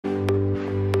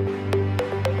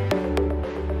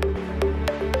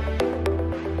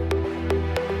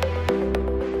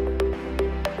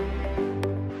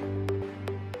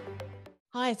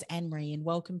it's Anne-Marie, and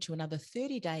welcome to another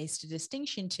 30 Days to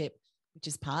Distinction tip, which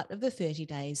is part of the 30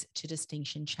 Days to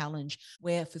Distinction Challenge,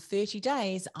 where for 30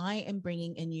 days, I am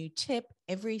bringing a new tip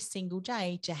every single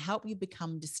day to help you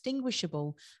become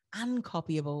distinguishable,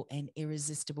 uncopyable, and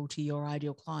irresistible to your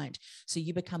ideal client. So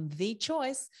you become the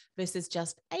choice versus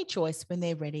just a choice when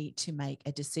they're ready to make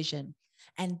a decision.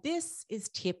 And this is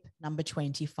tip number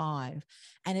 25.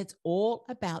 And it's all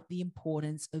about the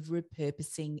importance of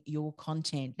repurposing your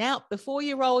content. Now, before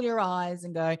you roll your eyes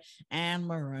and go,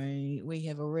 Anne-Marie, we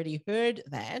have already heard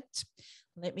that,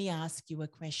 let me ask you a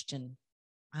question.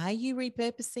 Are you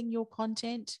repurposing your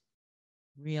content?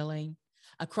 Really?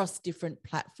 Across different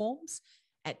platforms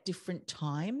at different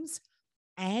times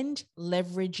and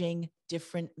leveraging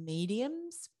different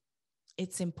mediums?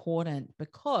 It's important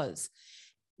because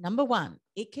number one,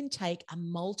 it can take a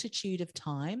multitude of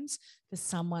times for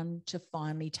someone to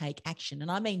finally take action. And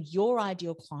I mean your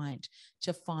ideal client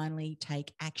to finally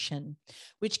take action,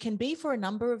 which can be for a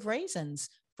number of reasons,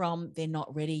 from they're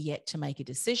not ready yet to make a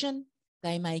decision.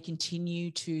 They may continue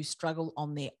to struggle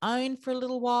on their own for a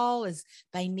little while as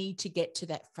they need to get to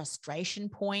that frustration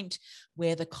point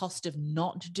where the cost of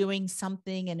not doing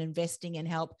something and investing in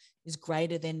help is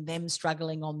greater than them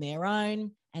struggling on their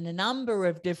own, and a number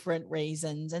of different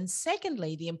reasons. And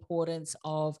secondly, the importance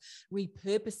of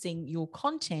repurposing your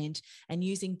content and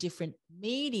using different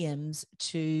mediums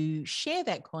to share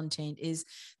that content is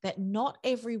that not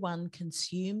everyone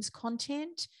consumes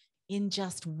content in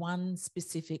just one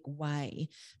specific way.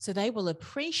 So they will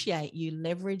appreciate you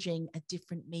leveraging a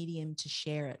different medium to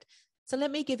share it. So let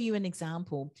me give you an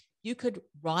example. You could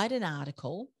write an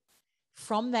article.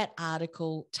 From that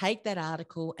article, take that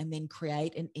article and then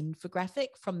create an infographic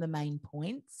from the main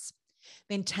points.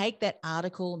 Then take that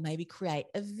article, maybe create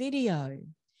a video.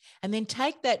 And then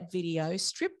take that video,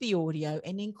 strip the audio,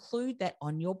 and include that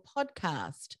on your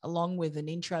podcast, along with an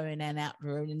intro and an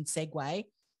outro and segue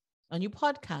on your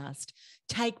podcast.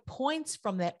 Take points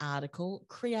from that article,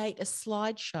 create a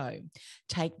slideshow.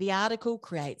 Take the article,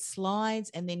 create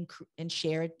slides, and then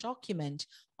share a document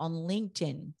on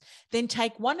LinkedIn. Then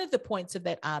take one of the points of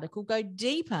that article, go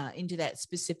deeper into that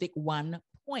specific one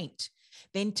point.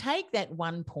 Then take that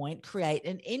one point, create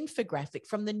an infographic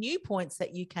from the new points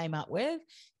that you came up with.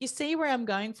 You see where I'm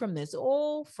going from this,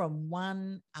 all from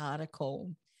one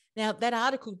article. Now, that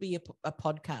article would be a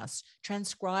podcast,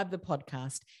 transcribe the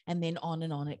podcast, and then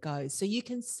on it goes. So you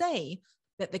can see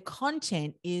that the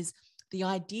content is, the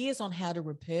ideas on how to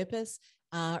repurpose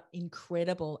are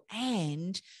incredible.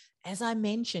 And as I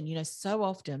mentioned, so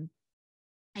often,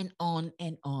 and on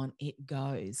it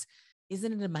goes.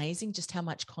 Isn't it amazing just how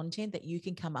much content that you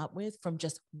can come up with from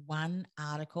just one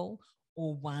article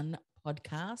or one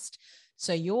podcast?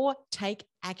 So your take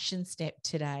action step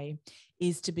today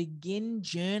is to begin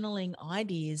journaling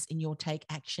ideas in your take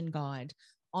action guide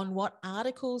on what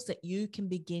articles that you can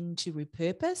begin to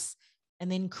repurpose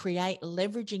and then create,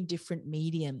 leveraging different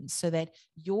mediums so that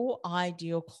your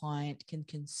ideal client can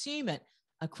consume it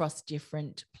across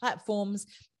different platforms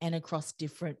and across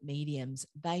different mediums.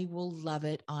 They will love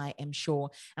it, I am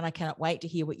sure. And I cannot wait to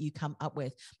hear what you come up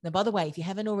with. Now, by the way, if you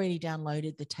haven't already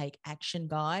downloaded the Take Action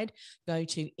Guide, go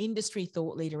to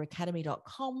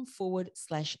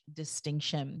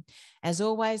industrythoughtleaderacademy.com/distinction. As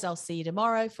always, I'll see you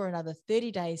tomorrow for another 30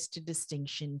 Days to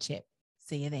Distinction tip.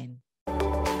 See you then.